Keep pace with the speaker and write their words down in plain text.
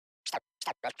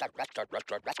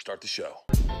Start the show.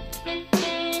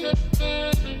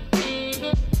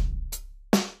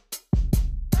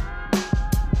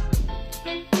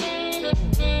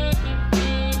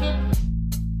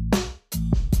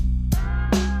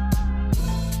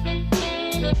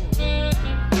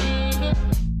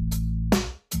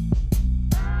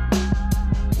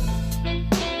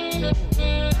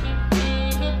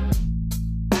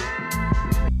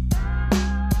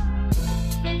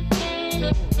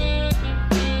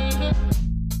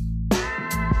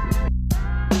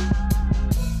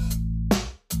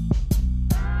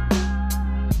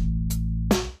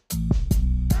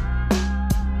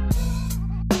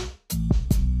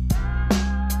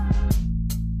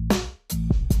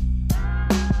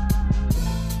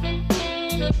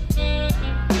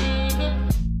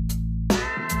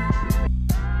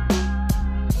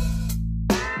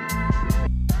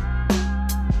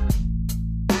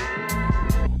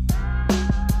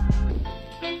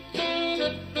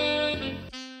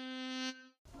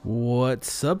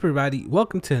 What's up, everybody?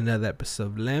 Welcome to another episode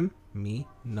of Let Me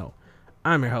Know.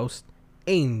 I'm your host,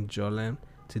 Angel Lem.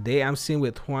 Today I'm sitting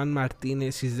with Juan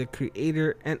Martinez. He's the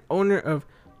creator and owner of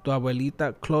Tu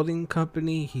Abuelita clothing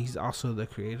company. He's also the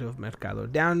creator of Mercado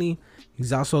Downey.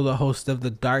 He's also the host of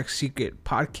the Dark Secret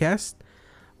podcast,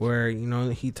 where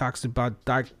he talks about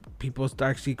people's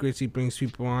dark secrets. He brings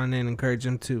people on and encourages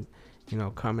them to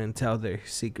come and tell their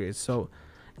secrets. So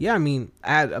yeah, I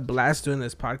had a blast doing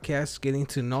this podcast, getting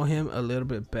to know him a little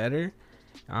bit better.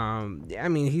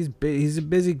 He's a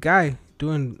busy guy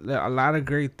doing a lot of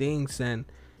great things, and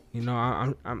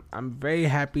I'm very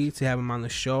happy to have him on the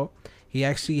show. He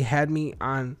actually had me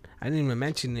on. I didn't even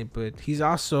mention it, but he's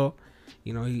also,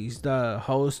 he's the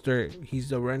host, or he's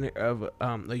the runner of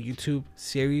a YouTube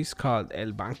series called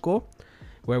El Banco,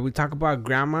 where we talk about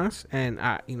grandmas, and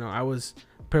I was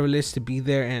privileged to be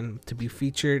there and to be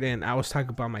featured, and I was talking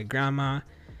about my grandma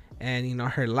and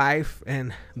her life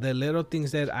and the little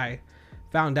things that I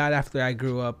found out after I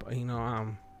grew up. I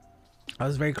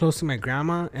was very close to my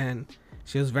grandma, and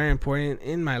she was very important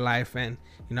in my life, and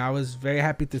I was very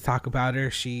happy to talk about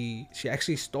her. She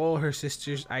actually stole her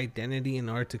sister's identity in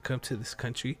order to come to this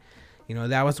country.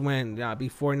 That was when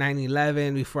before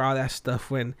 9/11, before all that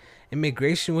stuff, when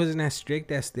immigration wasn't as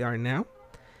strict as they are now.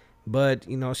 But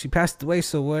she passed away,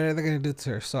 so what are they gonna do to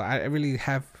her? So I really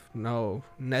have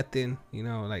nothing,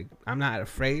 like, I'm not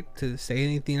afraid to say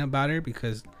anything about her,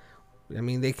 because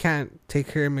they can't take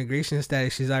her immigration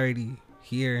status. She's already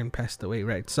here and passed away,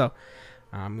 right? So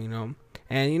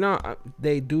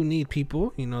they do need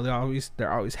people. They're always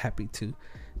happy to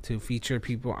feature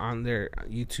people on their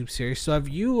YouTube series. So if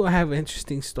you have an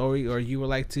interesting story, or you would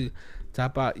like to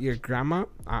talk about your grandma,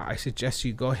 I suggest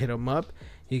you go hit them up.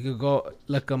 You could go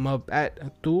look him up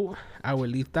at Tu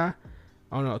Abuelita,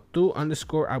 Tu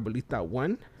 _ Abuelita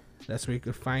 1. That's where you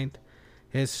could find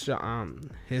his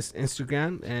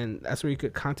Instagram, and that's where you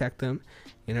could contact him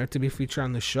in order to be featured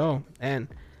on the show. And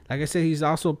like I said, he's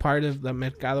also part of the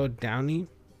Mercado Downey.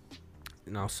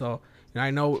 So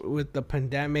I know with the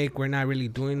pandemic, we're not really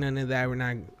doing none of that. We're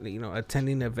not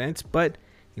attending events, but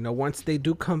once they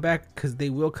do come back, because they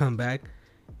will come back,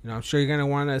 I'm sure you're going to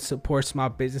want to support small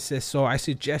businesses. So I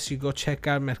suggest you go check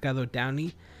out Mercado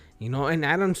Downey, and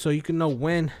add them so you can know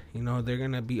when, they're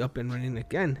going to be up and running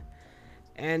again.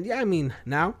 And yeah,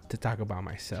 now to talk about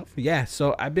myself. Yeah,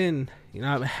 so I've been,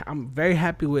 I'm very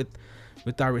happy with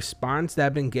our response that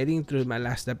I've been getting through my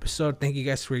last episode. Thank you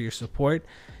guys for your support.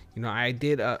 I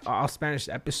did a all Spanish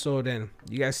episode, and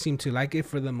you guys seem to like it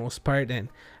for the most part. And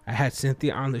I had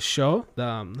Cynthia on the show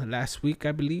the last week,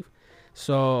 I believe.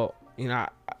 So I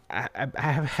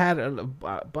have had a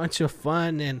bunch of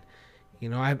fun, and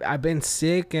I've been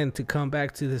sick, and to come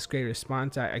back to this great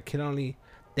response, I can only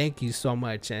thank you so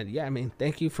much. And yeah,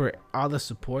 thank you for all the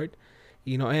support.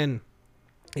 And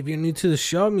if you're new to the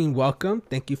show, welcome.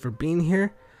 Thank you for being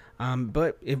here.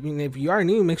 But if you are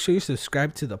new, make sure you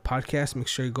subscribe to the podcast. Make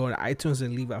sure you go to iTunes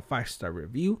and leave a 5-star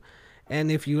review. And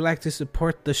if you like to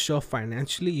support the show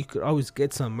financially, you could always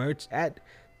get some merch at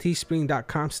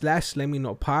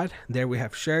teespring.com/letmeknowpod. There we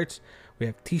have shirts, we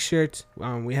have t-shirts,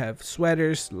 we have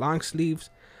sweaters, long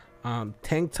sleeves,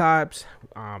 tank tops,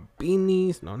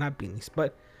 beanies. No, not beanies,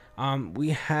 but we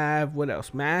have, what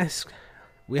else, masks.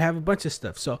 We have a bunch of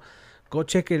stuff. So go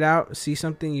check it out. See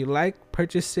something you like,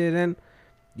 purchase it, and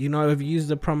if you use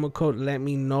the promo code Let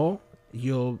Me Know,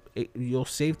 you'll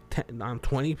save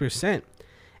 20%.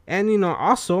 And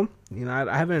also,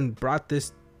 I haven't brought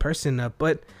this person up,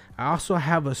 but I also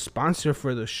have a sponsor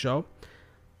for the show.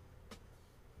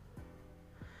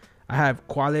 I have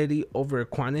Quality Over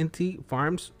Quantity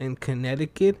Farms in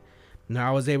Connecticut.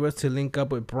 I was able to link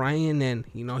up with Brian, and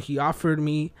he offered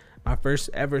me my first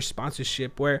ever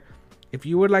sponsorship, where if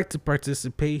you would like to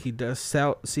participate, he does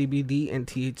sell CBD and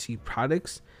THC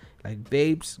products like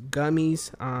vapes,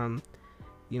 gummies,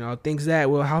 things that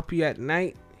will help you at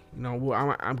night.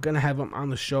 I'm gonna have him on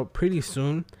the show pretty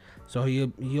soon, so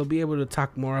you'll be able to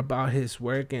talk more about his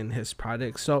work and his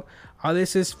products. So all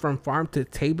this is from farm to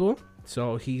table.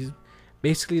 So he's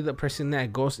basically the person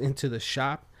that goes into the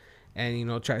shop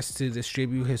and tries to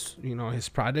distribute his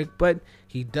product, but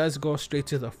he does go straight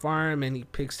to the farm and he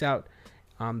picks out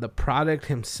the product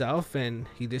himself and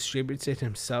he distributes it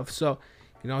himself. So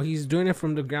he's doing it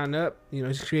from the ground up.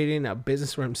 He's creating a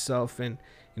business for himself, and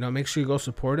make sure you go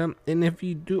support him. And if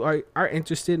you are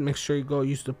interested, make sure you go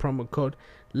use the promo code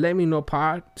Let Me Know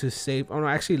Pod to save.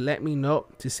 Let Me Know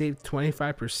to save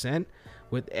 25%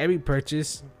 with every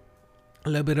purchase. A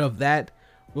little bit of that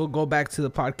will go back to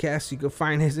the podcast. You can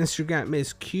find his Instagram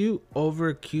is Q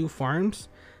Farms.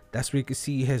 That's where you can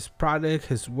see his product,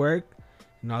 his work,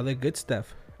 and all that good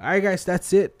stuff. All right, guys,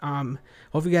 that's it.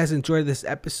 Hope you guys enjoyed this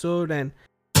episode, and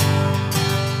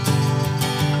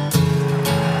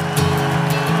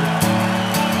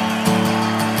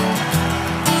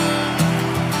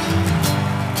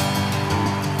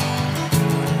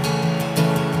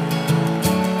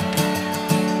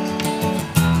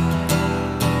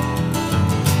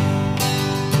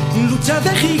lucha de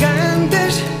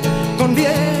gigantes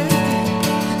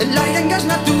convierte el aire en gas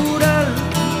natural.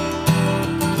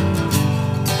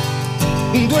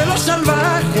 Un duelo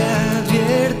salvaje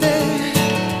advierte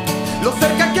lo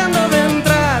cerca que ando de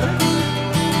entrar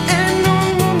en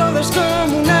un mundo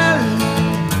descomunal.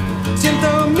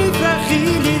 Siento mi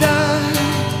fragilidad.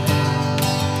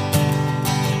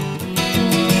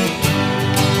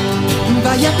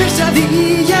 Vaya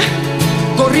pesadilla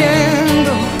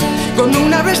corriendo con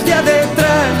una bestia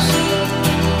detrás.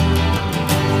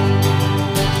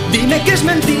 Dime que es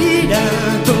mentira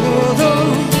todo,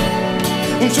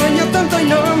 un sueño tonto y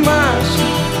no más.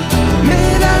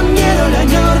 Me da miedo la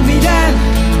enormidad,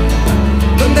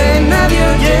 donde nadie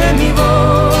oye mi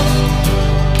voz.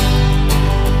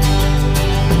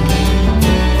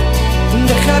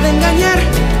 Deja de engañar,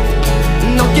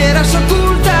 no quieras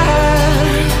ocultar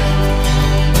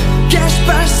que has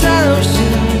pasado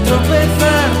sin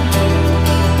tropezar.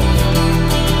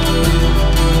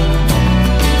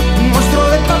 Monstruo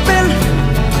de papel,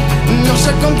 no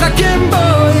sé contra quién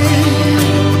voy.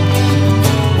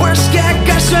 ¿O es que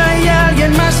acaso hay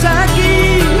alguien más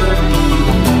aquí?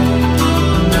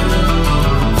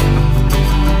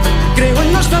 Creo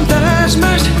en los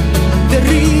fantasmas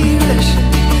terribles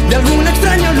de algún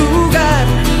extraño lugar,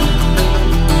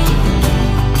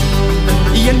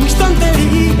 y en mis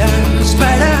tonterías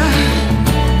para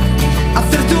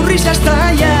hacer tu risa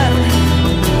estallar.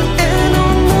 En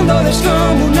un mundo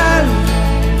descomunal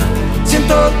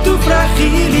siento tu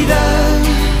fragilidad.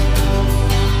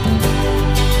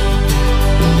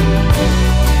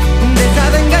 Deja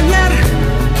de engañar,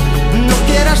 no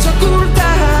quieras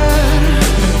ocultar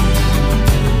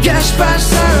que has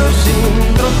pasado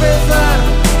sin tropezar.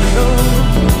 No.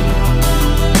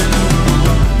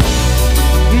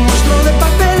 Monstruo de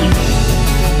papel,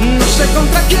 no sé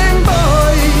contra quién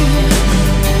voy.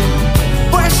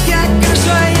 Pues que acaso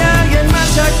hay alguien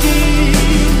más aquí.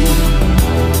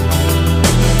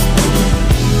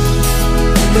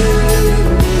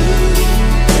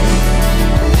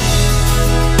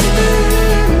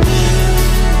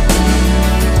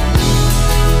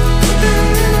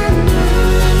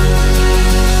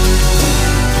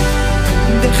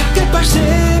 Deja que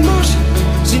pasemos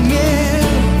sin miedo.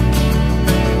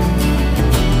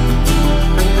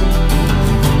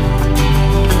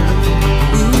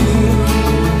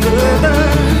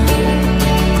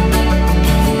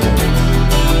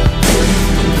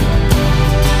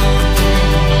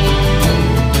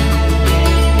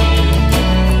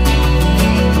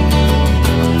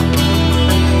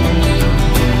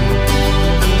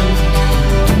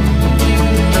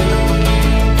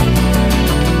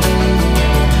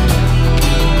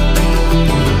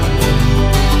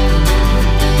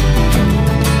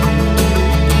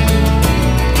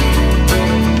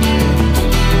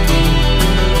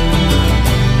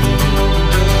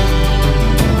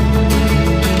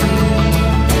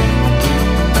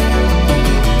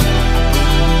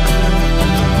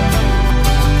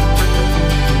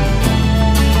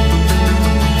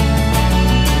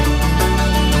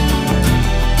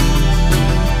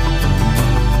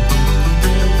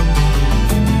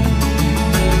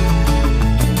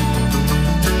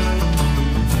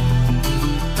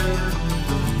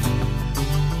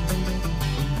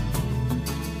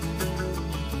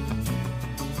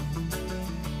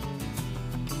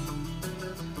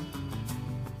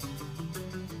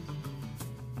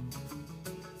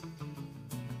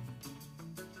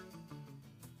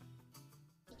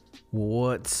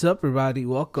 What's up, everybody?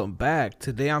 Welcome back.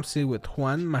 Today I'm sitting with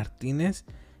Juan Martinez.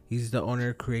 He's the owner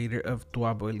and creator of Tu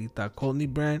Abuelita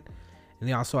Clothing brand, and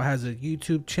he also has a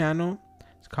YouTube channel.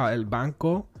 It's called El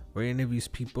Banco, where he interviews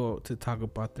people to talk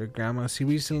about their grandmas. He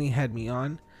recently had me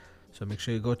on, so make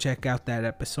sure you go check out that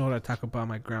episode. I talk about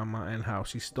my grandma and how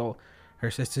she stole her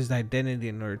sister's identity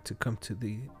in order to come to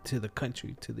the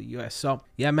country, to the US. So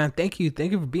yeah, man, thank you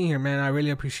for being here, man. I really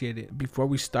appreciate it. Before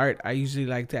we start, I usually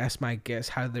like to ask my guests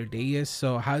how their day is.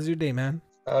 So how's your day, man?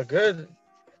 Good.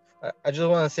 I just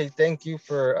want to say thank you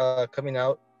for coming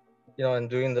out, and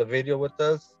doing the video with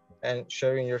us and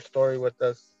sharing your story with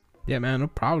us. Yeah, man, no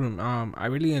problem. I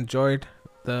really enjoyed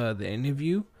the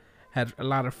interview. Had a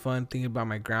lot of fun thinking about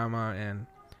my grandma, and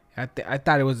I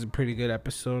thought it was a pretty good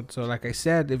episode. So like I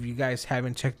said, if you guys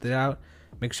haven't checked it out,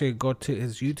 make sure you go to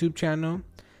his YouTube channel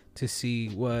to see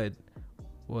what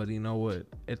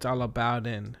it's all about,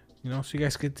 and so you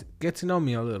guys get to know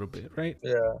me a little bit, right?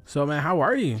 Yeah. So man, how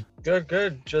are you?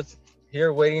 Good. Just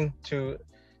here waiting to,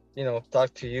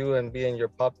 talk to you and be in your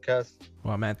podcast.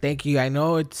 Well, man, thank you. I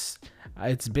know it's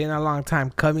been a long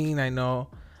time coming. I know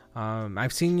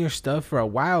I've seen your stuff for a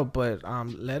while, but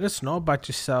let us know about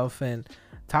yourself and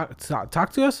talk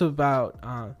to us about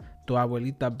Tu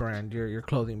Abuelita brand, your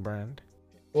clothing brand.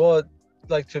 Well,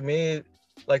 like to me,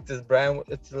 like this brand,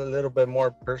 it's a little bit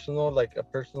more personal, like a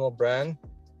personal brand,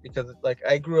 because like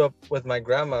I grew up with my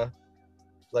grandma,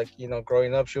 like,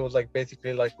 growing up, she was like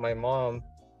basically like my mom.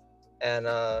 And,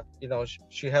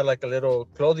 she had like a little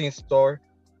clothing store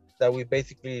that we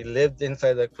basically lived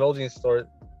inside the clothing store.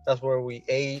 That's where we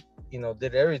ate,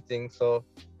 did everything. So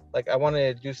like I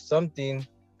wanted to do something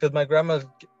because my grandma's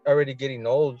already getting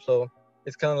old. So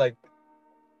it's kind of like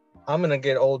I'm going to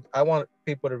get old. I want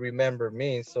people to remember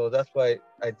me. So that's why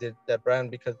I did that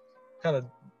brand, because kind of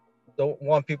don't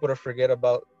want people to forget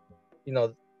about,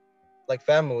 like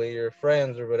family or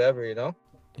friends or whatever,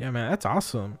 Yeah, man, that's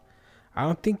awesome. I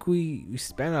don't think we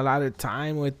spend a lot of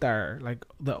time with our, like,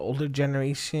 the older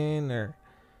generation, or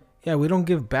we don't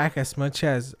give back as much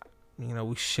as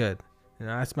we should.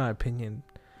 That's my opinion.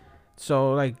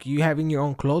 So like, you having your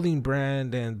own clothing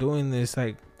brand and doing this,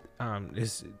 like,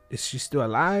 is she still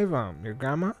alive, your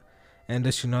grandma? And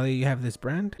does she know that you have this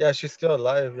brand? Yeah, she's still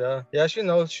alive. Yeah, she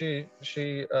knows. She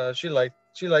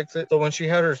likes it. So when she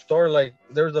had her store, like,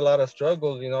 there was a lot of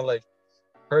struggles, like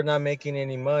her not making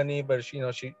any money, but she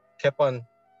kept on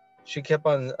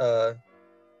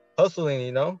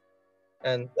hustling,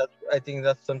 and I think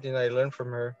that's something I learned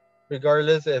from her.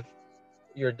 Regardless if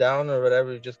you're down or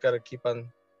whatever, you just gotta keep on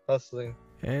hustling.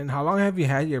 And how long have you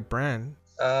had your brand?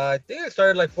 I think I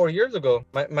started like 4 years ago.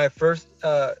 My first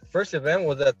event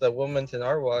was at the Women's in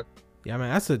Art Walk. Yeah,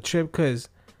 man, that's a trip, because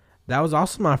that was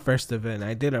also my first event.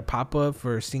 I did a pop-up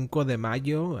for Cinco de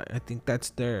Mayo. I think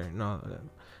that's there. No,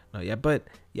 yeah, but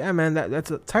yeah, man, that's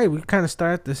a tight. We kind of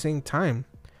started at the same time.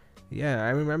 Yeah,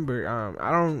 I remember.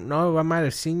 I don't know if I might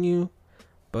have seen you,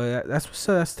 but that's what's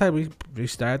up. That's tight. We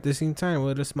started at the same time.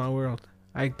 What a small world.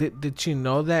 Like, did you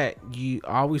know that you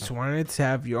always wanted to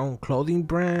have your own clothing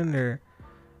brand, or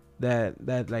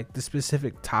that like the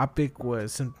specific topic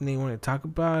was something you want to talk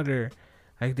about, or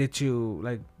like did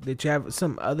you have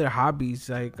some other hobbies?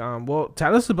 Like, well,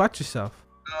 tell us about yourself.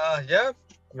 Yeah,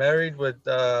 married with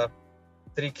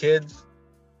 3 kids.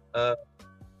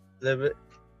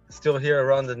 Still here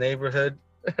around the neighborhood.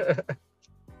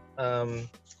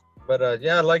 But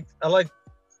yeah, I like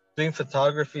doing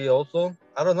photography also.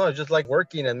 I don't know, I just like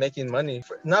working and making money.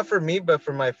 Not for me, but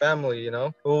for my family,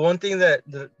 Well, one thing that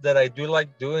I do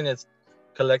like doing is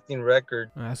collecting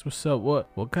records. That's what's up.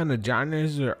 What kind of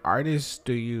genres or artists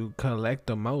do you collect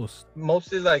the most?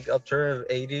 Mostly like alternative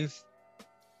 80s,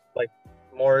 like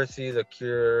Morrissey, The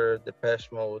Cure,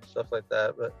 Depeche Mode, stuff like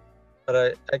that.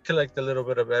 But I collect a little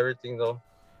bit of everything though.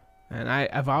 And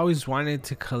I've always wanted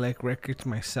to collect records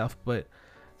myself, but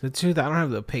the truth, I don't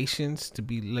have the patience to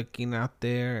be looking out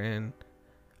there, and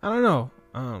I don't know.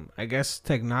 I guess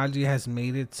technology has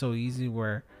made it so easy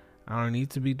where I don't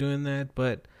need to be doing that.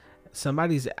 But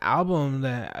somebody's album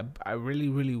that I really,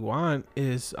 really want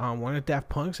is one of Daft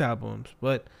Punk's albums.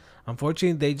 But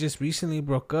unfortunately, they just recently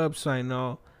broke up, so I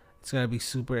know it's gonna be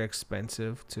super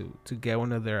expensive to get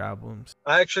one of their albums.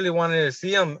 I actually wanted to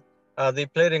see them. They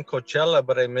played in Coachella,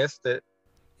 but I missed it.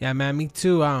 Yeah, man, me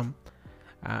too.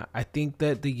 I think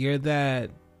that the year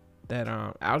that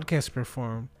Outkast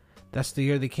performed, that's the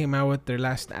year they came out with their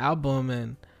last album,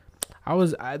 and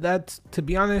that's, to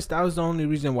be honest, that was the only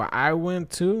reason why I went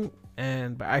to,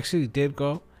 but I actually did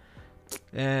go,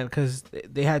 and because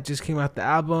they had just came out the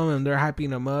album and they're hyping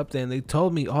them up, and they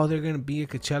told me, oh, they're gonna be at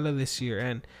Coachella this year,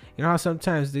 and you know how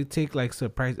sometimes they take like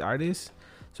surprise artists.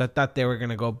 So I thought they were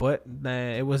gonna go, but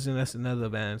it wasn't. That's another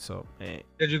band. So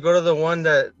Did you go to the one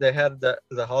that they had the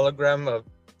hologram of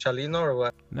Chalino or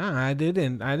what? nah, I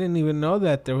didn't. I didn't even know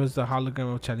that there was the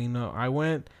hologram of Chalino. I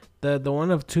went. The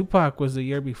one of Tupac was the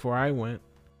year before I went.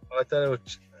 Oh, I thought it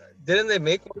was. Didn't they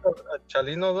make one of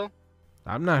Chalino though?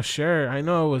 I'm not sure. I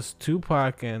know it was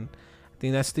Tupac, and I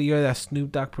think that's the year that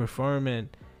Snoop Dogg performed,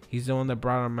 and he's the one that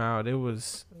brought him out. It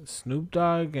was Snoop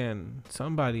Dogg and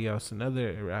somebody else,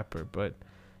 another rapper, but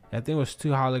I think it was two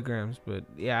holograms. But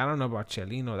yeah, I don't know about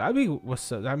Chelino. That'd be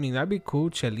what's up. I mean, that'd be cool.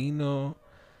 Chelino,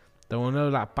 the one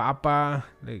of La Papa,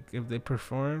 like if they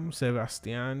perform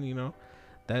Sebastian,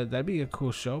 that'd be a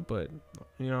cool show. But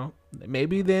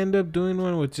maybe they end up doing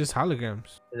one with just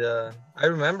holograms. Yeah, I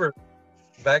remember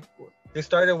back. They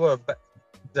started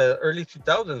the early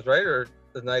 2000s, right, or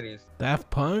the 90s? Daft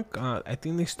Punk, I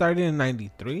think they started in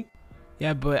 '93.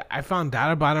 Yeah, but I found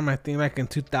out about them. I think like in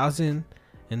 2000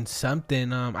 and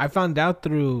something. I found out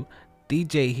through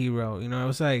DJ Hero. It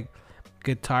was like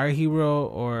Guitar Hero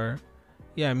or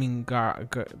yeah, I mean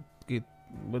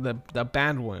with the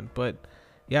band one. But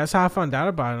yeah, that's how I found out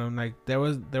about them. Like they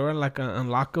were like an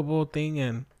unlockable thing,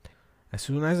 and as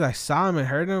soon as I saw them and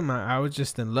heard them, I was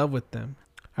just in love with them.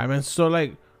 I mean, so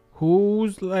like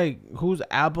whose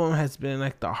album has been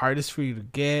like the hardest for you to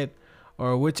get,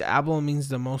 or which album means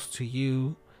the most to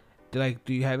you? Do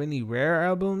you have any rare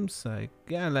albums? Like,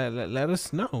 yeah, let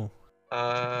us know.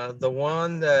 The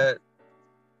one that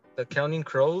the Counting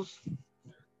Crows,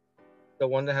 the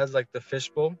one that has like the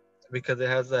fishbowl, because it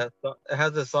has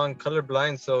the song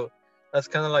Colorblind. So that's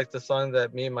kind of like the song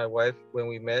that me and my wife, when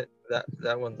we met,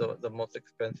 that one's the most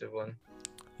expensive one.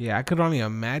 Yeah, I could only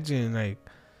imagine like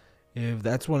if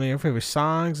that's one of your favorite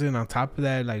songs, and on top of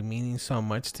that, like meaning so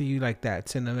much to you, like that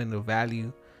sentimental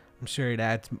value, I'm sure it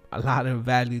adds a lot of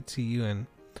value to you. And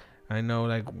I know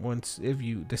like if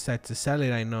you decide to sell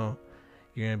it, I know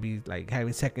you're gonna be like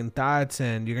having second thoughts,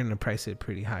 and you're gonna price it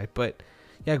pretty high. But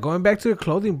yeah, going back to the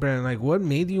clothing brand, like what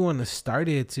made you want to start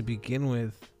it to begin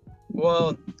with?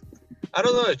 Well, I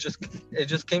don't know. It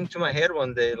just came to my head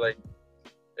one day. Like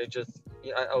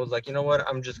I was like, you know what?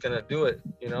 I'm just gonna do it.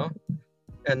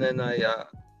 And then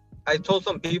I told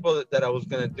some people that I was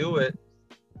gonna do it,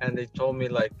 and they told me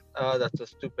like, oh, that's a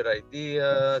stupid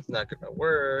idea. It's not gonna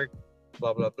work.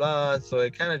 Blah blah blah. So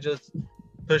it kind of just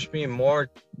pushed me more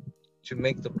to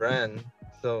make the brand.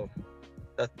 So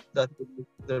that's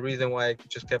the reason why I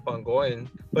just kept on going.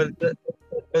 But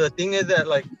the thing is that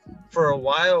like for a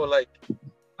while, like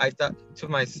I thought to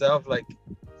myself like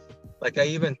I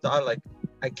even thought like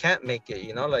I can't make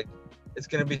it. Like it's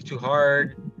gonna be too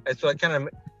hard. And so I kind of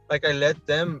like I let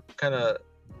them kind of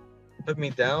put me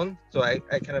down. So I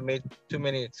kind of made too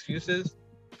many excuses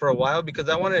for a while, because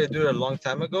I wanted to do it a long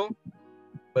time ago.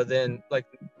 But then like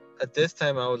at this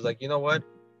time I was like, you know what?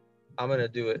 I'm gonna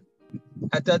do it.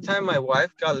 At that time my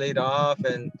wife got laid off,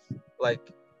 and like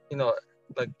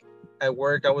like at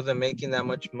work I wasn't making that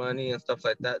much money and stuff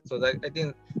like that. So I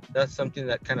think that's something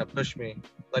that kind of pushed me.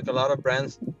 Like a lot of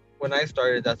brands, when I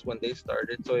started, that's when they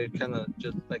started. So it kind of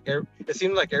just like it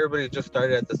seemed like everybody just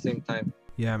started at the same time.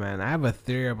 Yeah, man, I have a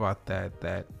theory about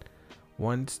that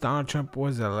once Donald Trump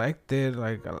was elected,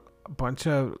 like a bunch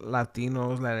of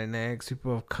Latinos, Latinx,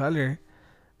 people of color,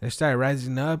 they started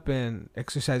rising up and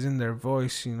exercising their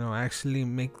voice, actually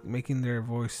making their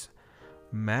voice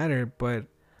matter. But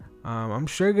I'm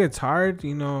sure it gets hard,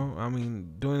 I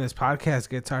mean, doing this podcast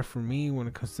gets hard for me when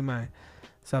it comes to my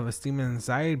self-esteem and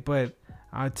anxiety. But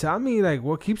tell me, like,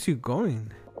 what keeps you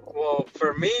going? Well,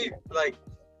 for me, like,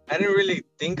 I didn't really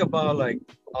think about like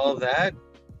all that.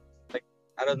 Like,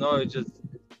 I don't know. It's just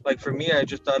like for me, I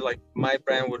just thought like my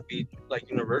brand would be like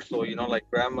universal. Like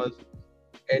grandma's,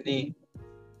 any,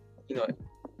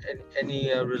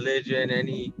 any religion,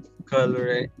 any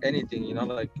color, anything.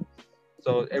 Like.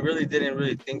 So I really didn't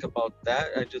really think about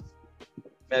that. I just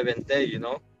me aventé.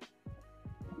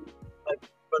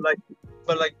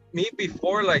 But like me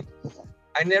before, like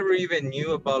I never even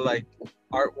knew about like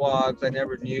art walks. I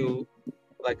never knew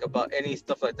like about any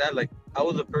stuff like that. Like I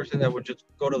was a person that would just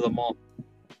go to the mall,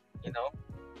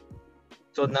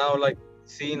 So now like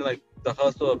seeing like the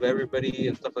hustle of everybody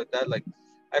and stuff like that, like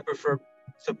I prefer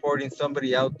supporting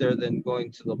somebody out there than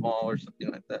going to the mall or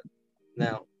something like that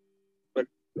now.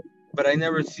 But I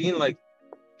never seen like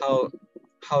how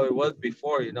it was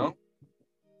before,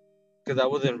 because I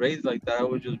wasn't raised like that. I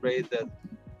was just raised as,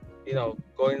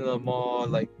 going to the mall,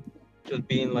 like just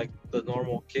being like the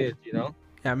normal kid,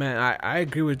 Yeah, man, I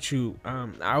agree with you.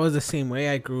 I was the same way.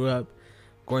 I grew up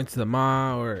going to the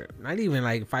mall, or not even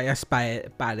like Fallas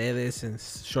Paredes and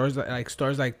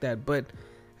stores like that. But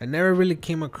I never really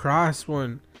came across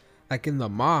one like in the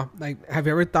mall? Like, have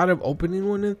you ever thought of opening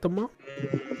one at the mall?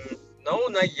 No,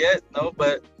 not yet. No,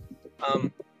 but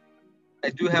um, I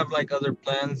do have like other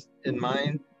plans in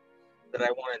mind that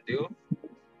I want to do.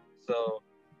 So,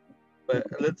 but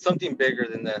it's something bigger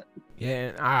than that. Yeah,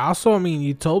 and I also, I mean,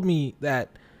 you told me that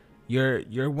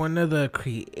you're one of the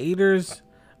creators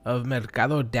of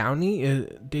Mercado Downey.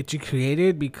 Did you create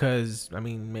it because, I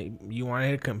mean, you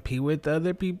wanted to compete with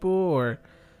other people, or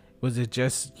was it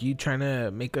just you trying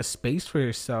to make a space for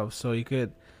yourself so you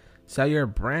could sell your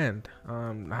brand?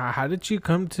 How did you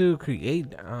come to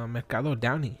create Mercado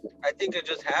Downey? I think it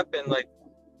just happened, like,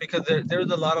 because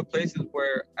there's a lot of places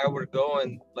where I would go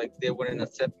and like they wouldn't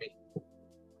accept me.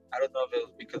 I don't know if it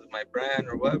was because of my brand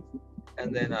or what.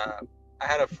 And then I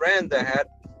had a friend that had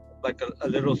like a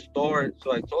little store,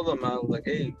 so I told him, I was like,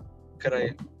 hey, could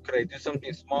I do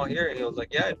something small here? And he was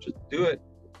like, yeah, just do it.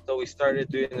 So we started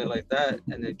doing it like that,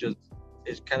 and it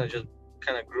kind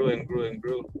of grew and grew and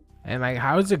grew. And like,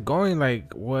 how is it going?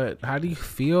 Like, how do you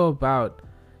feel about,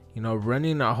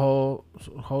 running a whole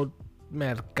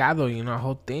mercado, a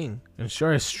whole thing? I'm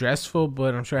sure it's stressful,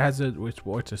 but I'm sure it has its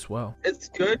rewards as well. It's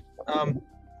good.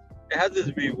 It has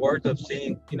this reward of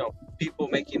seeing, people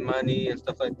making money and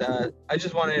stuff like that. I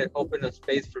just wanted to open a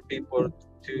space for people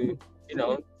to,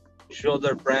 show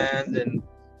their brand, and,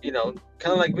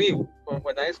 kind of like me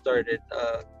when I started.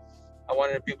 I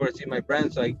wanted people to see my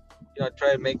brand, so I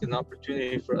try to make an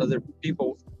opportunity for other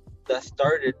people that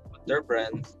started with their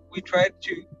brands. We try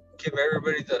to give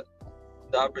everybody the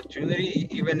opportunity,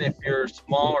 even if you're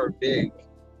small or big.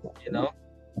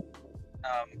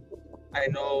 I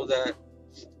know that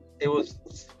it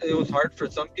was hard for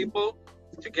some people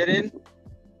to get in,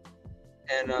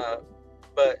 and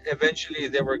but eventually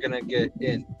they were gonna get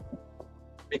in,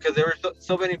 because there were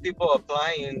so many people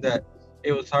applying that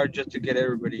it was hard just to get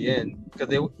everybody in, because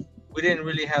we didn't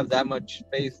really have that much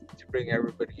space to bring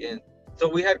everybody in. So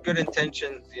we had good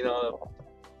intentions,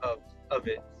 of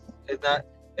it.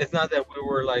 It's not that we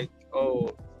were like,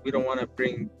 oh, we don't want to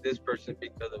bring this person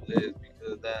because of this,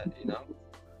 because of that.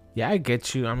 Yeah, I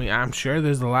get you. I mean, I'm sure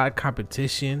there's a lot of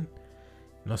competition,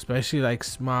 especially like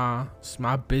small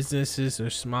businesses or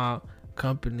small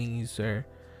companies or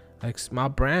like small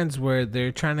brands where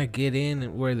they're trying to get in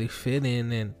and where they fit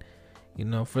in.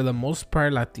 And for the most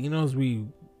part,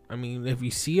 Latinos, if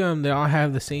you see them, they all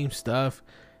have the same stuff: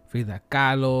 Frida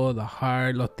Kahlo, the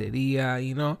Heart,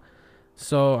 Loteria.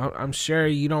 So I'm sure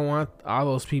you don't want all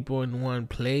those people in one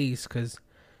place, because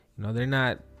they're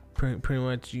not pretty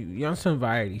much you on some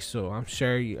variety. So I'm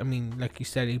sure like you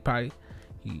said,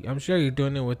 I'm sure you're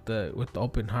doing it with the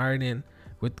open heart and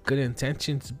with good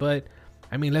intentions. But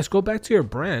let's go back to your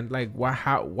brand. Like,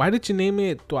 why did you name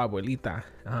it Tu Abuelita?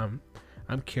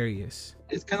 I'm curious.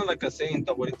 It's kind of like a saying,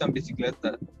 Tu Abuelita en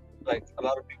Bicicleta. Like, a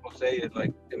lot of people say it,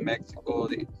 like in Mexico,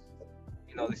 they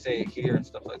say it here and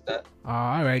stuff like that. Oh,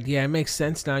 all right, yeah, it makes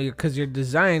sense now. Because your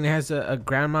design has a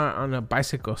grandma on a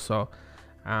bicycle, so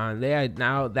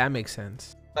now that makes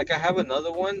sense. Like, I have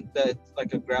another one that's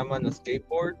like a grandma on a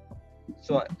skateboard,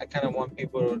 so I kind of want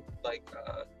people to like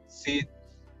see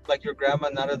like your grandma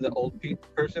not as the old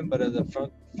person, but as a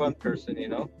fun person.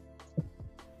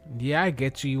 Yeah, I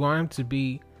get you. You want them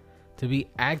to be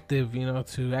active,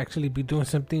 to actually be doing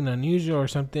something unusual or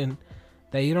something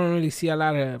that you don't really see a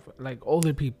lot of like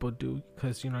older people do,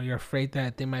 because you're afraid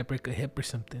that they might break a hip or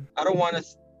something. I don't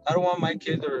want my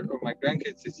kids or my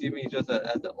grandkids to see me just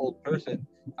as an old person.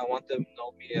 I want them to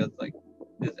know me as like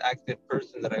this active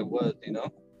person that I was.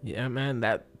 Yeah, man,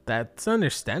 that's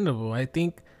understandable. I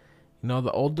think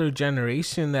the older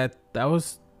generation, that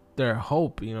was their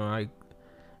hope.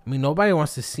 Nobody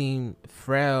wants to seem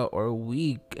frail or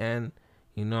weak, and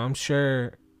I'm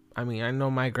sure. I know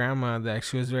my grandma, that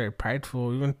she was very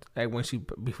prideful. Even like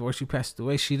before she passed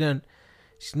away, she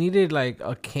needed like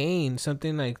a cane,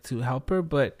 something like to help her.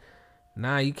 But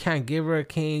nah, you can't give her a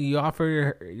cane. You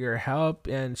offer your help,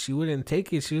 and she wouldn't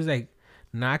take it. She was like,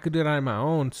 "Nah, I could do it on my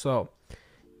own." So,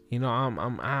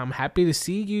 I'm happy to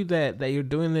see you that you're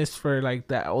doing this for like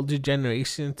that older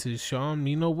generation, to show them,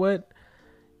 what.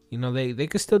 They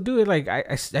could still do it. Like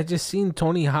I just seen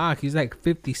Tony Hawk. He's like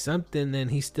 50 something, and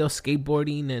he's still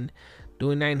skateboarding and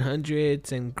doing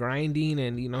 900s and grinding,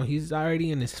 and he's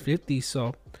already in his 50s.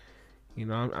 So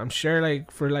I'm sure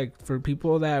for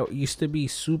people that used to be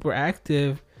super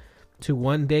active, to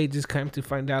one day just come to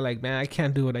find out like, man, I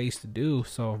can't do what I used to do.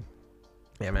 So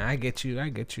yeah, man, I get you.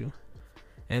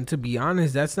 And to be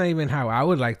honest, that's not even how I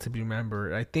would like to be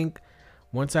remembered. I think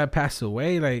once I pass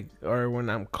away, or when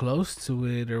I'm close to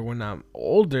it, or when I'm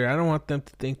older, I don't want them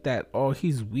to think that, oh,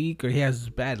 he's weak, or he has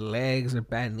bad legs or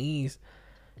bad knees.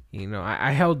 You know,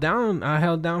 I held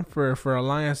down for a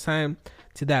long ass time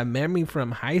to that memory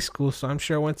from high school. So I'm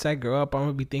sure once I grow up, I'm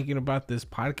gonna be thinking about this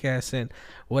podcast and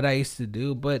what I used to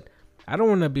do. But I don't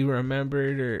want to be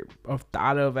remembered or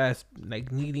thought of as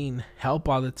like needing help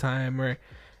all the time, or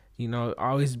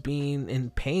always being in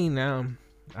pain. Now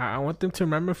I want them to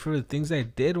remember for the things I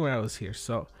did when I was here.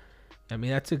 So I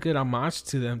mean, that's a good homage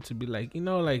to them, to be like,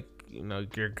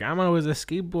 your grandma was a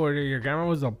skateboarder, your grandma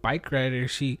was a bike rider,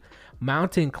 she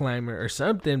mountain climber or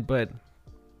something. But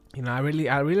I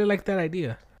really like that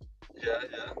idea. Yeah,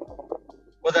 yeah.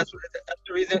 Well, that's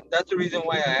the reason. That's the reason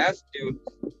why I asked you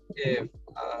if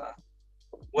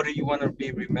what do you want to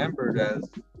be remembered as?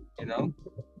 You know?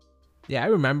 Yeah, I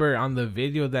remember on the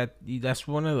video that's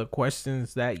one of the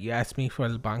questions that you asked me for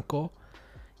El Banco.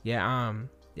 Yeah,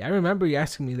 I remember you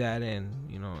asking me that,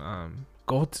 and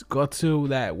go to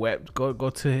that go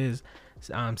to his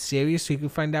series so you can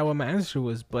find out what my answer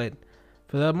was. But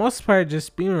for the most part,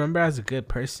 just being remembered as a good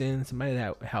person, somebody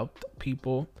that helped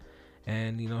people,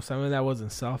 and something that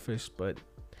wasn't selfish. But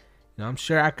I'm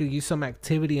sure I could use some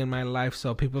activity in my life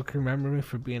so people can remember me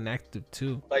for being active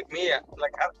too. Like me,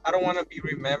 I don't want to be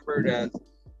remembered as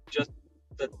just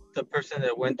the person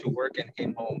that went to work and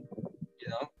came home. You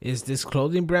know? Is this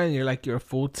clothing brand your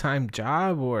full-time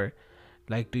job, or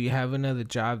like do you have another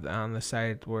job on the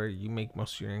side where you make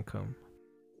most of your income?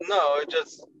 No, it's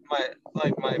just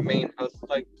my main hustle.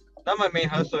 Like not my main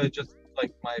hustle. It's just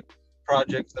like my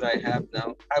projects that I have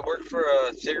now. I work for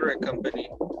a cigarette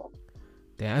company.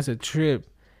 That's a trip.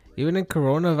 Even in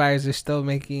coronavirus, they're still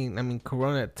making. I mean,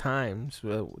 Corona times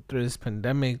through this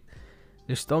pandemic,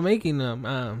 they're still making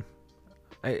them.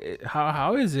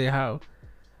 How is it? How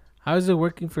is it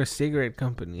working for a cigarette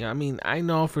company? I mean, I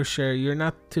know for sure you're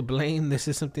not to blame. This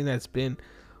is something that's been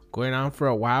going on for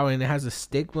a while, and it has a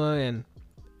stigma, and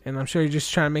I'm sure you're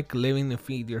just trying to make a living to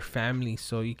feed your family,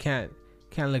 so you can't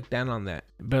look down on that.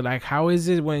 But like, how is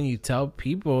it when you tell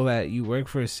people that you work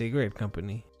for a cigarette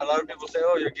company? A lot of people say,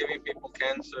 "Oh, you're giving people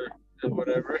cancer or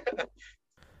whatever."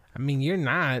 I mean, you're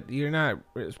not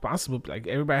responsible. Like,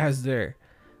 everybody has I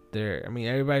mean,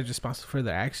 everybody's responsible for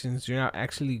their actions. You're not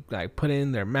actually like putting it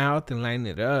in their mouth and lining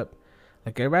it up.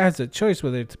 Like, everybody has a choice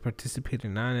whether to participate or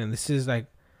not. And this is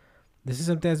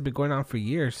something that's been going on for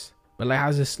years. But like,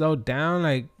 how's it slowed down?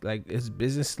 Like is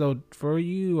business slowed for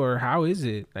you, or how is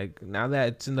it? Like, now that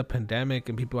it's in the pandemic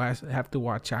and people have to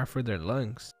watch out for their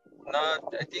lungs. No,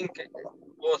 I think,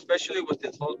 well, especially with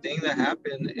this whole thing that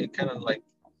happened, it kind of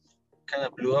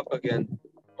blew up again.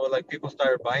 Or like people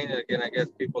started buying it again. I guess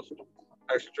people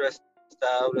are stressed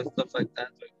out and stuff like that.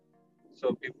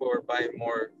 So people are buying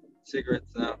more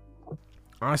cigarettes now.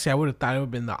 Honestly, I would have thought it would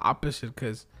have been the opposite,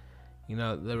 because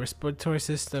the respiratory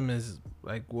system is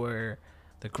like where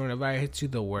the coronavirus hits you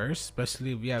the worst,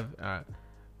 especially if you have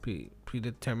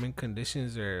predetermined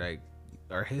conditions or like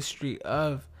our history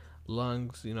of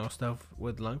lungs, stuff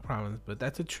with lung problems. But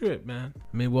that's a trip, man.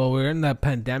 I mean, well, we're in the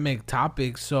pandemic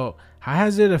topic, so how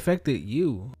has it affected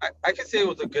you? I can say it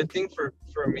was a good thing for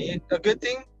me. A good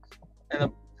thing, and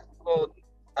well,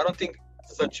 I don't think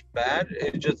such bad.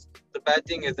 It's just the bad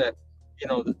thing is that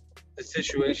the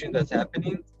situation that's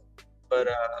happening. But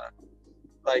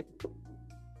like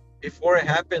before it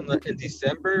happened, like in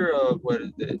December of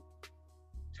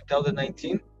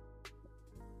 2019,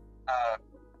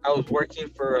 I was working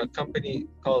for a company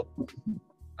called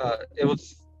it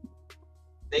was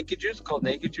Naked Juice, called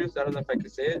Naked Juice. I don't know if I can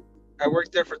say it. I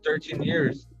worked there for 13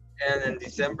 years, and in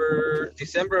December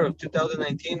of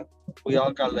 2019, we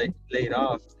all got laid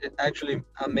off. Actually,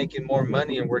 I'm making more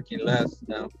money and working less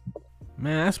now.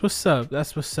 Man, that's what's up.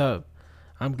 That's what's up.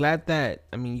 I'm glad that,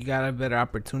 I mean, you got a better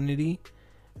opportunity.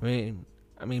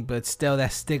 But still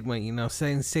that stigma,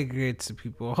 selling cigarettes to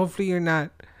people. Hopefully you're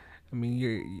not. I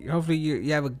mean, hopefully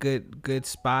you have a good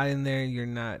spot in there. You're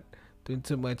not doing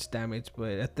too much damage.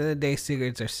 But at the end of the day,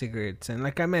 cigarettes are cigarettes. And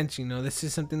like I mentioned, this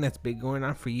is something that's been going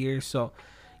on for years. So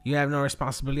you have no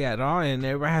responsibility at all, and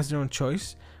everybody has their own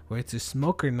choice whether to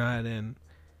smoke or not. And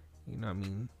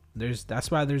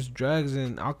that's why there's drugs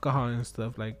and alcohol and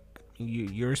stuff. Like,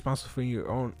 you're responsible for your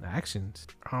own actions.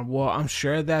 Well, I'm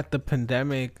sure that the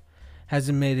pandemic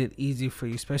hasn't made it easy for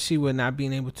you, especially with not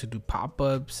being able to do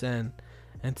pop-ups and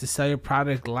to sell your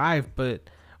product live. But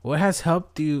what has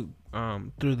helped you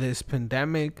through this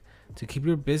pandemic to keep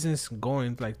your business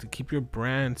going, like to keep your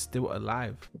brand still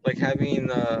alive? Like having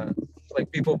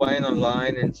like people buying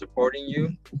online and supporting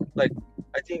you. Like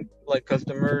I think like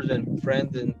customers and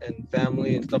friends and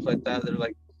family and stuff like that, they're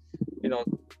like,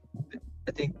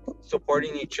 I think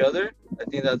supporting each other. I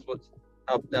think that's what's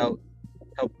help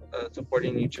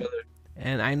supporting each other.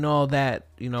 And I know that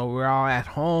we're all at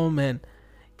home, and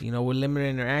with limited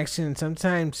interaction.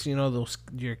 Sometimes, those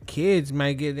your kids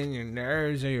might get in your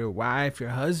nerves, or your wife, your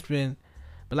husband.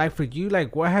 But like for you,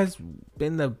 like what has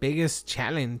been the biggest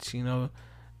challenge,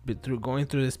 through going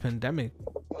through this pandemic?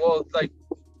 Well, like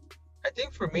I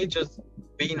think for me, just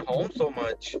being home so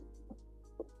much,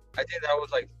 I think that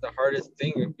was like the hardest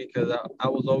thing because I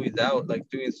was always out, like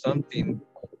doing something.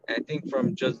 And I think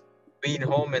from just being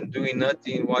home and doing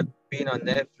nothing, what being on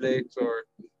Netflix or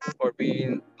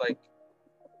being like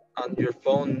on your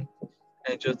phone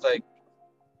and just like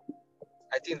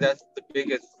I think that's the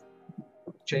biggest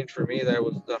change for me. That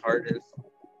was the hardest,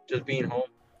 just being home.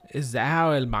 Is that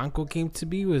how El Banco came to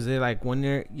be? Was it like one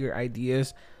of your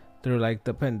ideas through like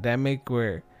the pandemic,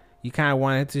 where you kind of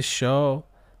wanted to show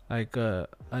like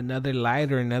another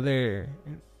light, or another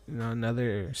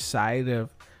side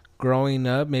of growing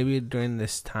up, maybe during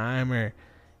this time, or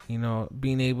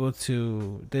being able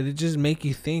to, did it just make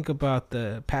you think about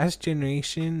the past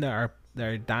generation that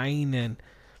are dying, and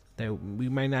that we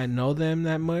might not know them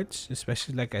that much,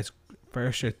 especially like as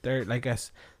first or third, like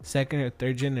as second or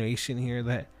third generation here,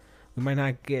 that we might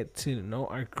not get to know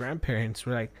our grandparents?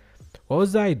 We're like, what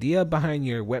was the idea behind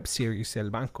your web series El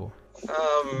Banco?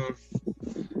 Um,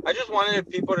 I just wanted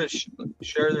people to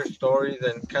share their stories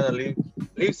and kind of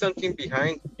leave something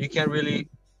behind. You can't really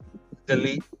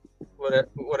delete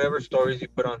whatever stories you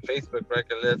put on Facebook, right?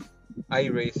 Unless I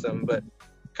erase them, but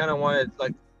kind of wanted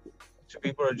like to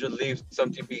people to just leave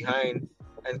something behind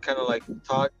and kind of like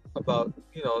talk about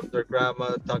their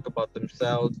grandma, talk about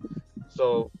themselves.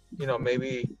 So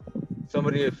maybe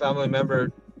somebody, a family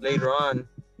member later on,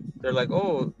 they're like,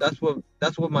 oh, that's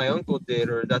what my uncle did,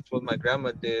 or that's what my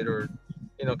grandma did, or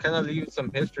kind of leave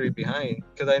some history behind.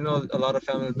 Because I know a lot of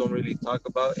families don't really talk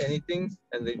about anything,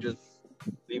 and they just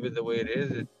leave it the way it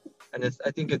is. And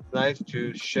I think it's nice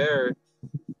to share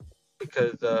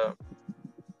because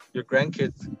your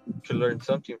grandkids could learn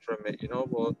something from it.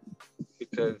 Well,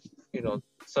 because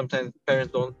sometimes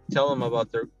parents don't tell them about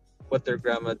what their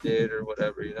grandma did or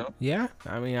whatever. Yeah,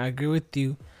 I mean, I agree with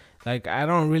you. Like, I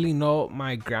don't really know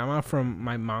my grandma from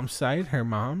my mom's side, her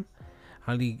mom.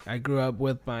 I grew up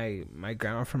with my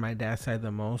grandma from my dad's side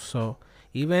the most. So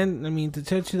even, I mean, to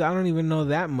tell you the truth, I don't even know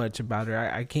that much about her.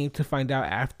 I came to find out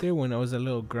after, when I was a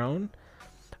little grown,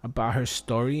 about her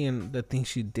story and the things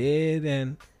she did.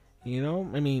 And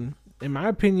I mean, in my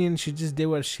opinion, she just did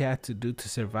what she had to do to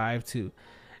survive, to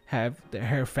have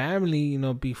her family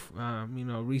be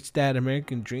reach that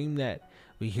American dream that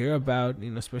we hear about,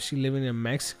 especially living in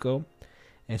Mexico.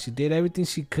 And she did everything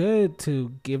she could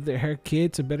to give her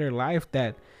kids a better life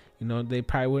that they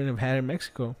probably wouldn't have had in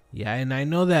Mexico. Yeah, and I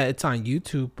know that it's on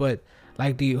YouTube, but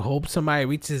like, do you hope somebody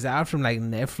reaches out from like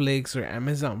Netflix or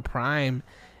Amazon Prime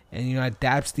and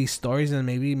adapts these stories and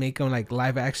maybe make them like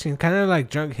live action, kind of like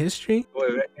Drunk History?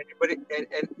 Well,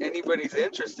 anybody's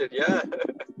interested, yeah.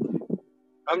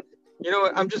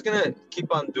 I'm just gonna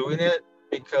keep on doing it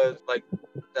because like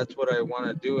that's what I want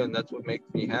to do and that's what makes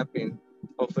me happy. And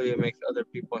hopefully it makes other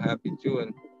people happy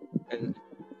too, and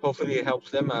hopefully it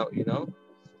helps them out.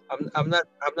 I'm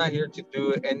not here to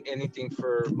do anything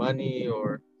for money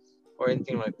or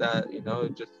anything like that.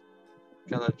 Just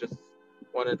kind of just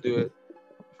want to do it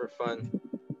for fun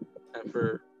and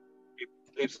for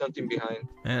leave something behind.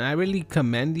 And I really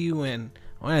commend you, and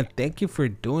I want to thank you for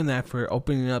doing that, for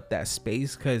opening up that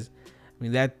space, because I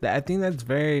mean that I think that's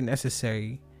very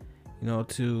necessary,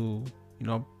 to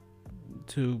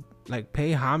like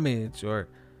pay homage, or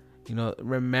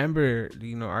remember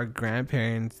our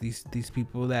grandparents, these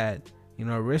people that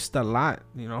risked a lot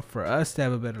for us to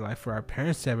have a better life, for our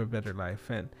parents to have a better life.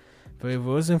 And but if it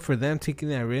wasn't for them taking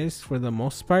that risk, for the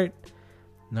most part,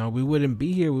 no, we wouldn't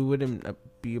be here. We wouldn't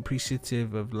be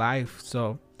appreciative of life.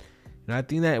 So I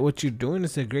think that what you're doing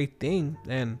is a great thing,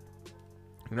 and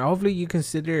hopefully you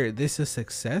consider this a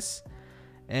success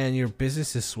and your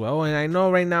business is swell. And I know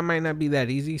right now might not be that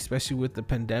easy, especially with the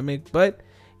pandemic, but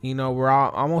we're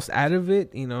all almost out of it.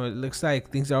 It looks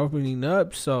like things are opening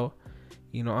up. So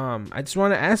I just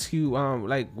want to ask you,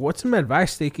 like, what's some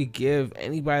advice they could give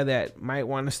anybody that might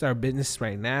want to start business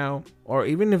right now, or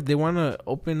even if they want to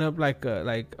open up like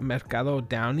a Mercado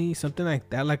Downey, something like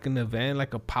that, like an event,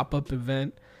 like a pop-up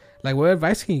event. Like, what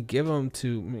advice can you give them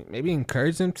to maybe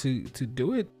encourage them to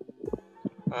do it?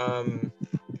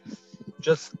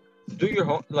 Just do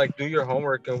your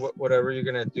homework and whatever you're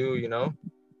gonna do,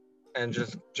 and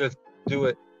just do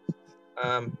it.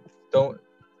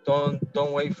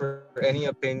 Don't wait for any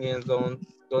opinions.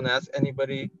 Don't ask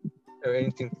anybody or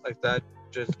anything like that.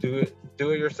 Just do it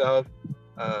yourself.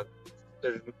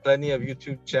 There's plenty of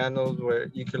YouTube channels where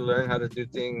you can learn how to do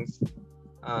things,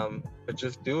 but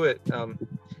just do it.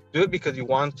 do it because you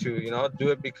want to, you know, do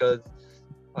it because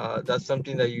that's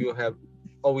something that you have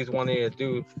always wanted to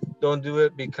do. Don't do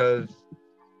it because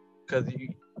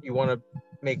you want to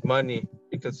make money,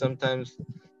 because sometimes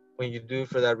when you do it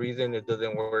for that reason, it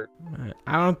doesn't work.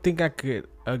 I don't think I could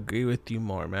agree with you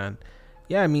more, man.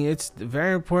 Yeah, I mean, it's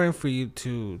very important for you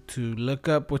to look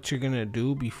up what you're gonna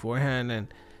do beforehand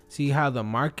and see how the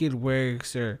market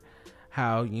works, or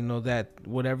how, you know, that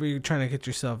whatever you're trying to get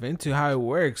yourself into, how it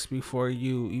works before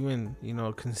you even, you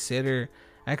know, consider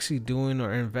actually doing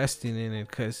or investing in it.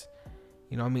 Because,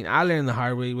 you know, I mean, I learned the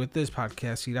hard way with this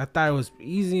podcast. See, I thought it was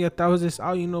easy. I thought it was just,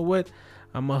 oh, you know what,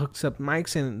 I'm gonna hook up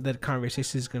mics and the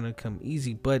conversation is gonna come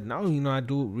easy. But no, you know, I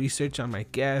do research on my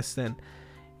guests, and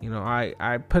you know,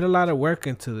 I put a lot of work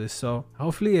into this. So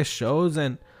hopefully it shows,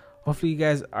 and hopefully you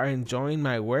guys are enjoying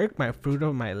my work, my fruit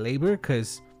of my labor.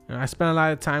 Because, you know, I spent a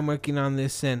lot of time working on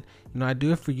this, and you know, I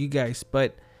do it for you guys.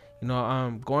 But, you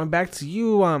know, going back to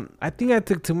you, I think I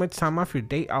took too much time off your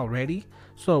date already.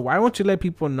 So why don't you let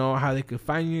people know how they could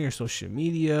find you on your social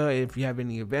media, if you have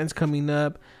any events coming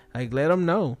up, like let them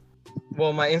know.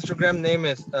 Well, my Instagram name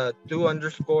is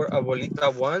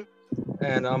tu_abuelita1,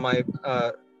 and on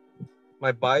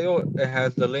my bio, it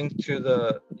has the link to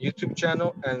the YouTube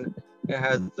channel, and it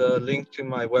has the link to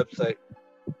my website.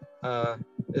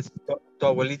 It's Tu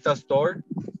Abuelita Store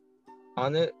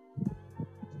on it,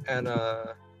 and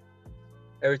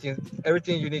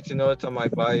everything you need to know, it's on my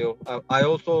bio. I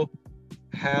also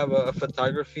have a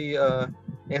photography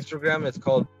Instagram. It's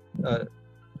called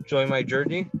Join My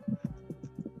Journey.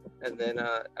 And then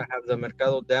I have the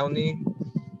Mercado Downey,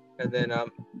 and then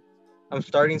I'm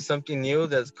starting something new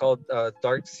that's called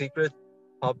Dark Secret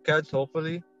Podcast.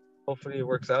 Hopefully it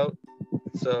works out.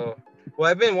 So,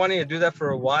 well, I've been wanting to do that for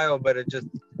a while, but it just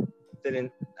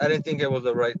didn't. I didn't think it was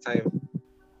the right time.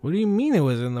 What do you mean it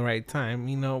was in the right time?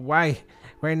 You know, why?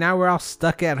 Right now we're all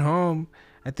stuck at home.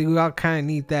 I think we all kind of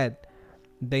need that,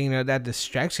 you know, that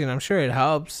distraction. I'm sure it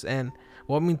helps. And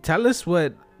well, I mean, tell us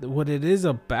what it is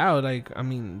about. Like, I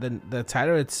mean, the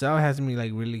title itself has me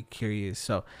like really curious.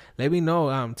 So let me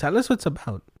know. Tell us what's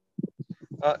about.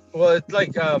 Well, it's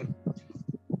like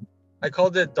I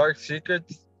called it Dark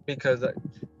Secrets because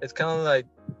it's kind of like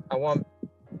I want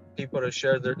people to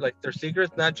share their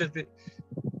secrets, not just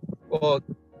well,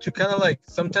 to kind of like,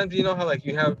 sometimes, you know how like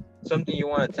you have something you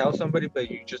want to tell somebody but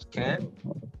you just can't,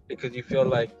 because you feel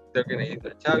like they're gonna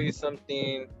either tell you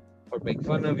something or make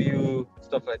fun of you,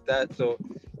 stuff like that. So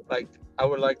like I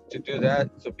would like to do that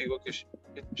so people could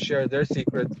share their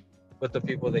secrets with the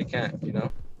people they can't, you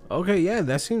know. Okay, yeah,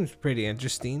 that seems pretty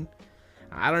interesting.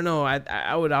 I don't know.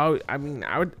 I would always, I mean,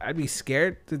 I'd be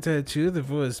scared, to tell the truth, if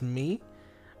it was me.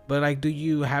 But like, do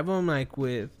you have them like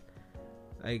with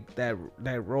like that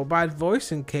robot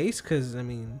voice in case? Because I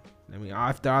mean,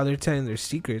 after all, they're telling their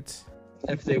secrets.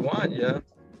 If they want, yeah.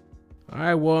 All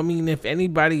right. Well, I mean, if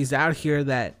anybody's out here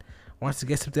that wants to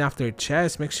get something off their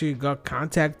chest, make sure you go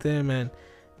contact them and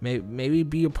maybe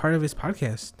be a part of his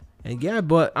podcast. And yeah,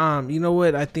 but you know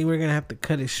what? I think we're gonna have to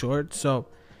cut it short. So,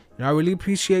 you know, I really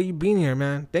appreciate you being here,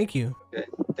 man. Thank you. Okay.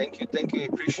 Thank you. I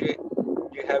appreciate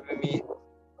you having me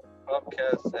on the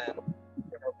podcast and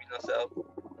for helping us out.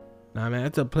 Nah, man,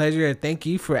 it's a pleasure. Thank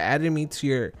you for adding me to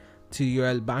your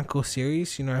El Banco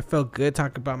series. You know, I felt good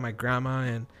talking about my grandma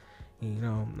and, you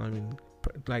know, I mean,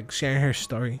 like sharing her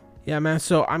story. Yeah, man.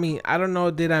 So, I mean, I don't know.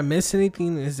 Did I miss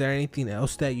anything? Is there anything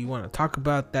else that you want to talk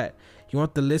about that you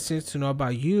want the listeners to know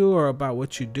about you or about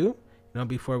what you do? You know,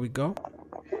 before we go.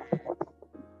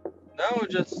 No,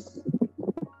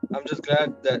 I'm just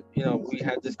glad that, you know, we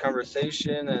had this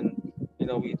conversation and, you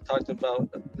know, we talked about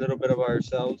a little bit of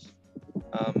ourselves.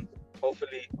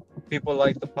 Hopefully people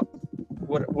like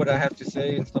what I have to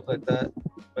say and stuff like that.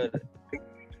 But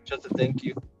just a thank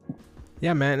you.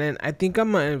 Yeah, man, and I think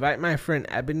I'm gonna invite my friend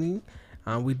Ebony.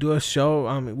 We do a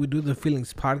show. We do the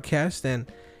Feelings podcast,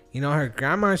 and you know, her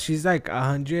grandma, she's like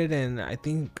 100 and I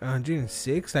think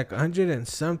 106, like 100 and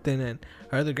something, and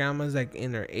her other grandma's like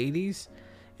in her 80s,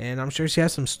 and I'm sure she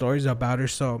has some stories about her.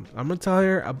 So I'm gonna tell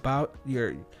her about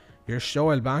your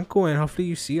show El Banco, and hopefully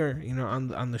you see her, you know,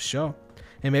 on the show,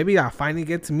 and maybe I'll finally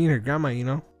get to meet her grandma. You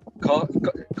know, call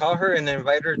her and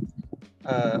invite her.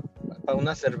 Pa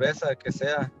una cerveza que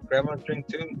sea. Grandma drink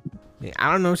too. Yeah,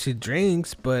 I don't know if she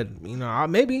drinks, but you know,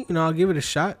 I'll give it a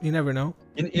shot. You never know.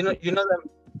 You know that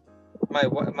my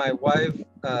wife,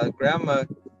 grandma,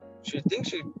 she thinks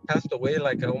she passed away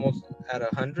like almost at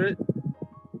 100,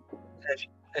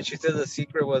 and she said the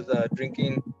secret was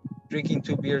drinking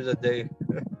 2 beers a day.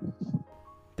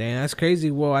 Dang, that's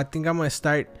crazy. Well, I think I'm gonna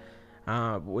start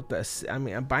I'm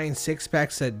buying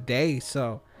 6-packs a day,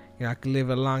 so you know I can live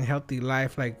a long, healthy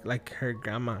life like her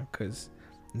grandma. Cause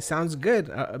It sounds good.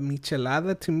 A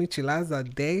michelada, 2 micheladas a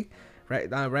day,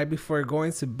 right before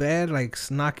going to bed, like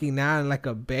knocking out like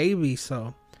a baby.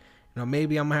 So,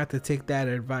 maybe I'm gonna have to take that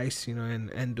advice,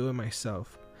 and do it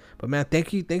myself. But man,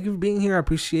 thank you for being here. I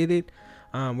appreciate it.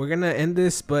 We're gonna end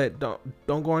this, but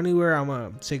don't go anywhere. I'm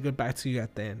gonna say goodbye to you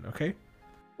at the end, okay?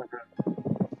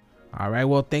 All right.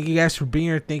 Well, thank you guys for being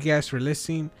here. Thank you guys for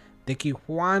listening. Thank you,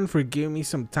 Juan, for giving me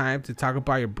some time to talk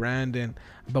about your brand and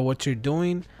about what you're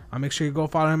doing. Make sure you go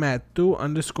follow him at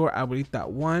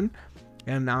tu_abuelita1,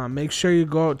 and make sure you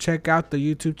go check out the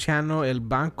YouTube channel El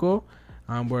Banco,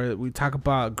 where we talk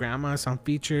about grandmas. I'm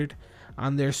featured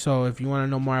on there, so if you want to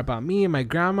know more about me and my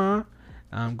grandma,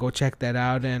 go check that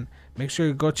out. And make sure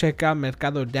you go check out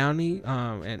Mercado Downey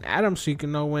and Adam, so you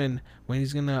can know when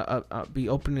he's gonna be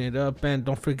opening it up. And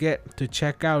don't forget to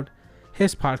check out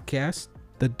his podcast,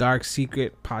 The Dark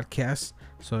Secret Podcast,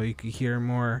 so you can hear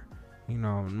more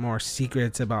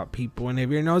secrets about people. And if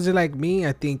you're nosy like me,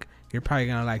 I think you're probably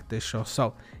gonna like this show.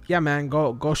 So yeah, man,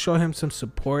 go show him some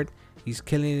support. He's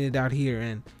killing it out here,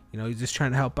 and he's just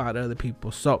trying to help out other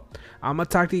people. So I'm gonna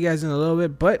talk to you guys in a little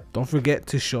bit, but don't forget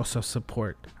to show some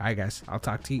support. All right, guys, I'll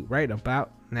talk to you right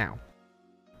about now.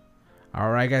 All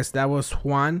right, guys, that was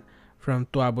Juan from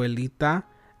Tu Abuelita.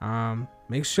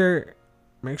 Make sure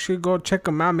you go check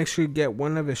him out. Make sure you get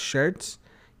one of his shirts.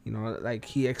 Like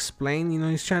he explained,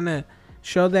 he's trying to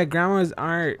show that grandmas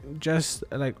aren't just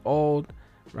like old,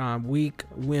 weak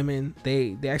women.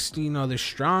 They actually, they're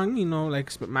strong.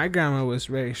 Like my grandma was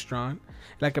very strong.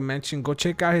 Like I mentioned, go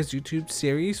check out his YouTube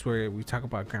series where we talk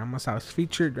about grandmas. I was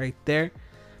featured right there.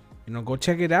 Go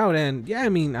check it out. And yeah, I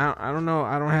mean, I don't know,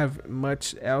 I don't have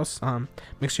much else.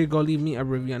 Make sure you go leave me a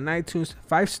review on iTunes,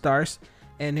 5 stars.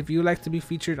 And if you would like to be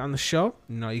featured on the show,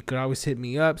 you could always hit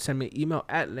me up, send me an email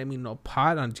at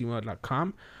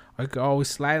letmeknowpod@gmail.com, or you could always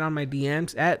slide on my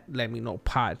DMs at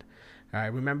letmeknowpod. All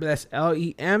right, remember that's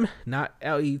LEM, not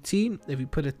LET. If you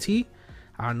put a T,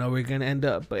 I don't know where we're gonna end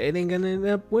up, but it ain't gonna end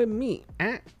up with me.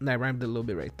 That rhymed a little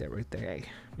bit right there. Hey,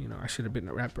 I should have been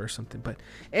a rapper or something. But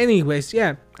anyways,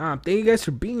 yeah. Thank you guys for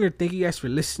being here. Thank you guys for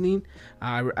listening.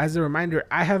 As a reminder,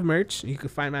 I have merch. You can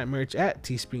find my merch at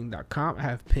teespring.com. I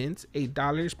have pins,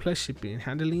 $8 plus shipping and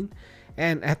handling.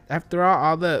 And after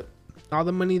all the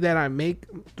money that I make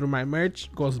through my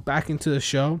merch goes back into the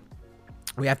show.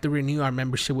 We have to renew our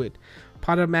membership with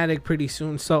Podomatic pretty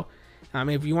soon. So,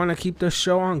 if you want to keep the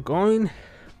show on going,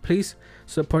 please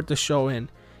support the show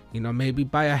and maybe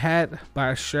buy a hat,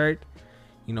 buy a shirt.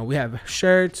 We have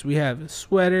shirts, we have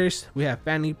sweaters, we have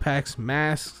fanny packs,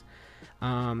 masks,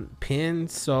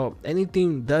 pins. So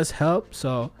anything does help.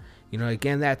 So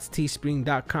again, that's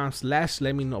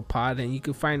teespring.com/letmeknowpod, and you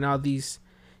can find all these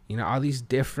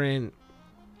different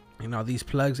these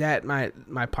plugs at my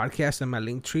podcast and my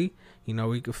link tree.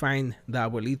 Where you can find the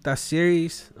Abuelita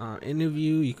series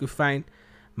interview. You can find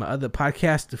my other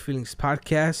podcast, the Feelings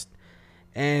Podcast.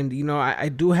 And I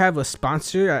do have a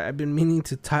sponsor. I've been meaning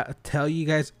to tell you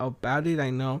guys about it. I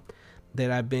know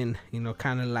that I've been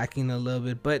kind of lacking a little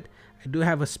bit, but I do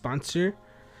have a sponsor,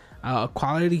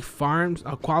 Quality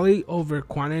Over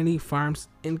Quantity Farms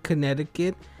in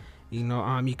Connecticut.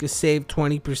 You could save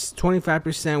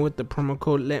 25% with the promo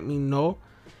code Let Me Know.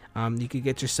 You could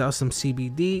get yourself some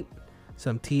CBD,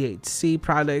 some THC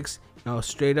products,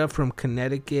 straight up from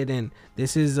Connecticut. And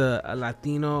this is a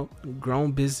Latino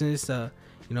grown business.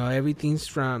 Everything's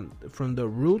from the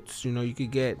roots. You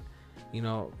could get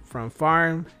from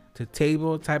farm to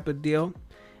table type of deal.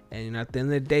 And at the end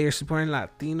of the day, you're supporting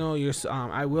Latino.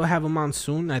 I will have them on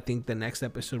soon. I think the next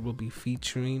episode will be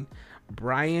featuring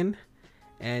Brian.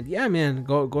 And yeah, man,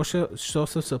 go show some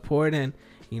support and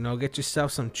get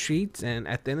yourself some treats. And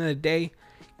at the end of the day,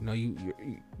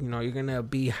 you're gonna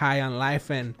be high on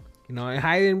life and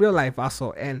high in real life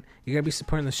also. And you're gonna be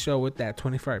supporting the show with that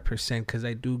 25%, because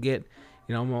I do get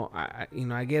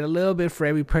I get a little bit for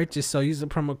every purchase. So use the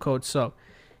promo code. So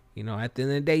at the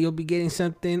end of the day, you'll be getting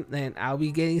something and I'll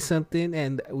be getting something,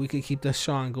 and we could keep the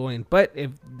show on going. But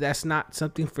if that's not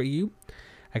something for you,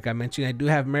 like I mentioned, I do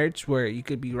have merch where you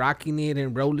could be rocking it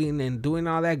and rolling and doing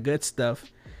all that good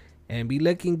stuff and be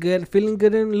looking good, feeling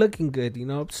good, and looking good,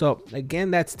 So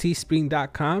again, that's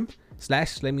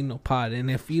teespring.com/letmeknowpod.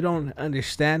 And if you don't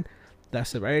understand the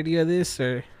severity of this,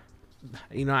 or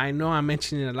I know I'm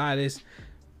mentioning a lot of this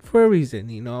for a reason.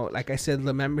 Like I said,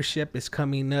 the membership is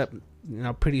coming up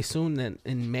pretty soon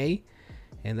in May,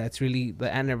 and that's really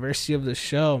the anniversary of the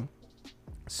show.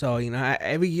 So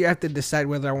every year I have to decide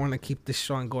whether I want to keep this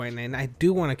show on going, and I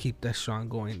do want to keep this show on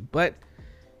going, but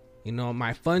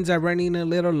my funds are running a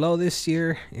little low this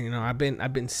year. I've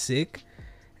been sick,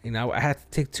 I had to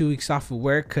take 2 weeks off of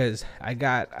work because I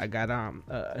got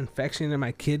infection in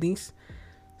my kidneys.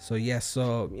 So yeah,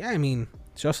 I mean,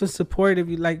 show some support if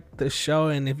you like the show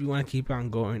and if you want to keep on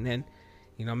going. And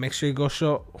make sure you go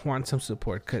show Juan some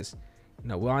support, because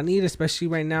we all need, especially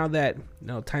right now that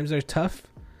times are tough.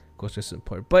 Go show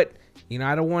support. But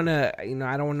I don't want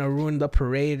to ruin the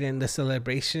parade and the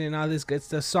celebration and all this good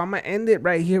stuff. So I'm gonna end it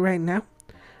right here, right now.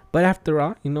 But after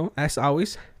all, as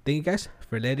always, thank you guys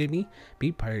for letting me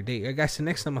be part of your day. Alright, guys, the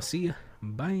next time I'll see you.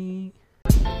 Bye.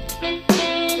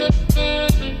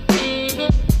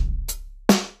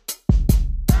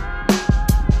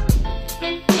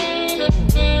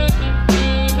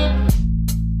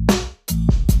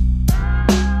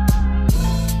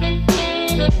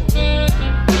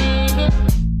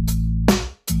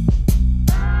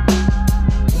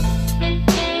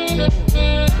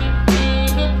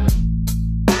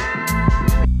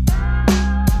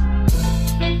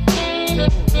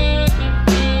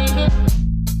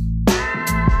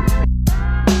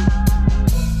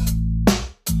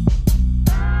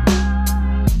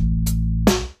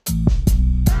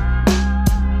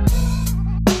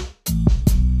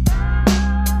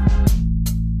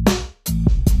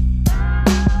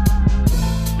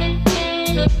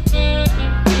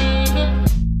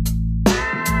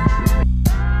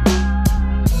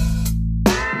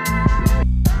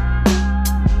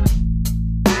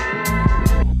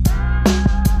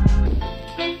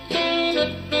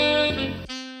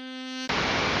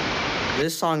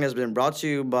 This song has been brought to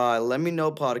you by Let Me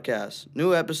Know Podcast.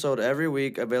 New episode every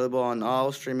week, available on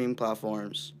all streaming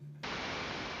platforms.